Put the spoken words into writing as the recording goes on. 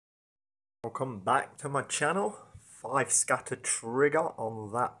Welcome back to my channel. 5 scatter trigger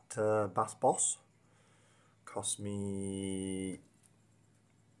on that Bass Boss. Cost me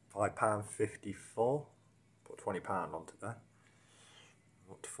 £5.54. Put £20 onto there.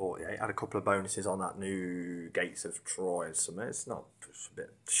 Up to 48. Had a couple of bonuses on that new Gates of Troy and something. It's not, it's a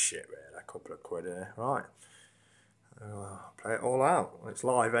bit shit really. A couple of quid there. Right. Play it all out. It's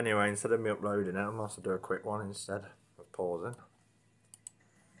live anyway. Instead of me uploading it, I might have to do a quick one instead of pausing.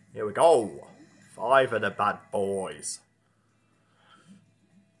 Here we go. 5 of the bad boys.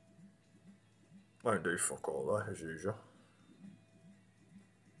 Won't do fuck all though, as usual.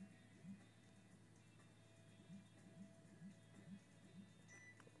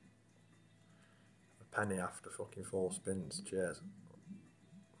 A penny after fucking 4 spins. Cheers.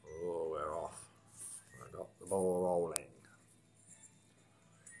 Oh, we're off. I got the ball rolling.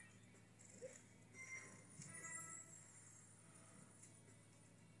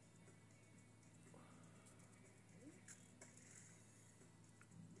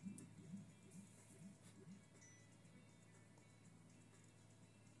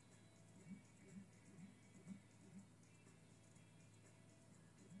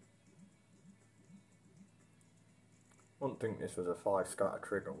 Wouldn't think this was a 5 scatter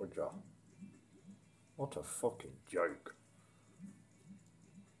trigger, would ya? What a fucking joke.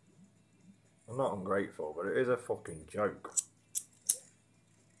 I'm not ungrateful, but it is a fucking joke.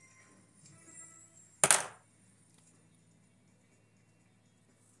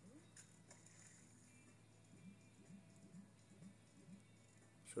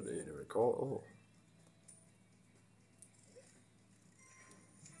 Should have either record. Oh.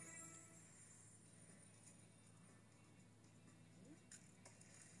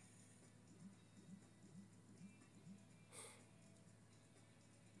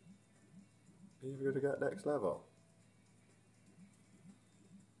 Easier to get next level.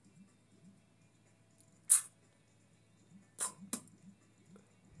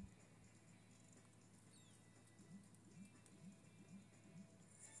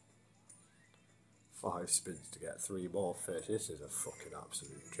 Five spins to get 3 more fish. This is a fucking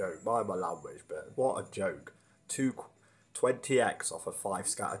absolute joke. Mind my language, but what a joke. 20x off a 5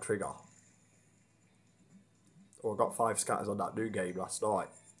 scatter trigger. Oh, I got 5 scatters on that new game last night.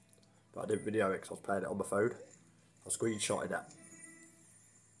 But I didn't video it because I was playing it on my phone. I screenshotted it.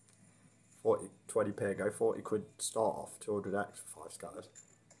 20p ago, 40 quid start off, 200x for 5 scatters.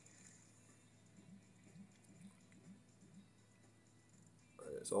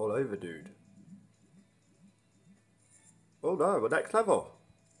 It's all over, dude. Oh no, we're next level.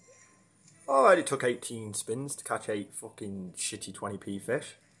 Oh, I only took 18 spins to catch 8 fucking shitty 20p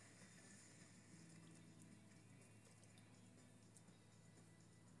fish.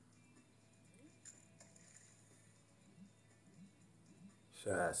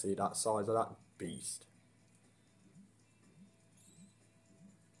 Yeah, see that size of that beast.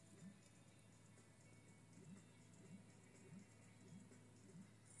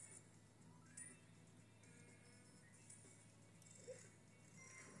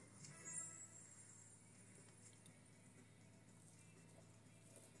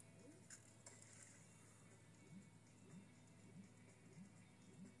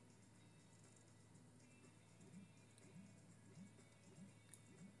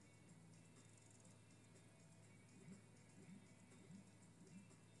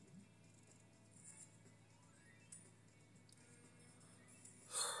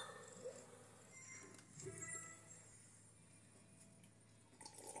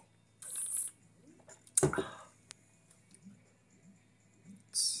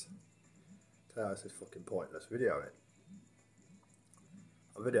 This is fucking pointless video it.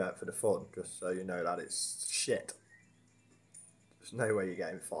 I video it for the fun, just so you know that it's shit. There's no way you're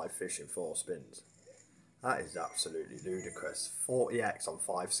getting 5 fish in 4 spins. That is absolutely ludicrous. 40x on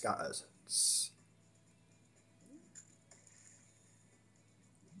 5 scatters.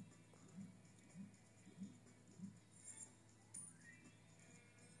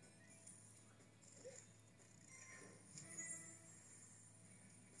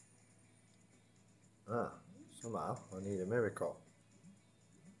 Somehow I need a miracle.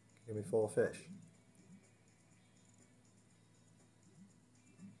 Give me 4 fish.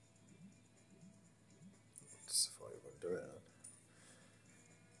 That's if I even do it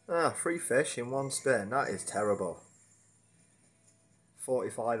then. 3 fish in 1 spin. That is terrible.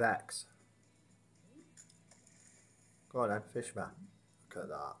 45x. Go on then, fish man. Look at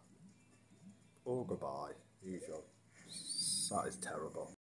that. Oh, goodbye. Usual. That is terrible.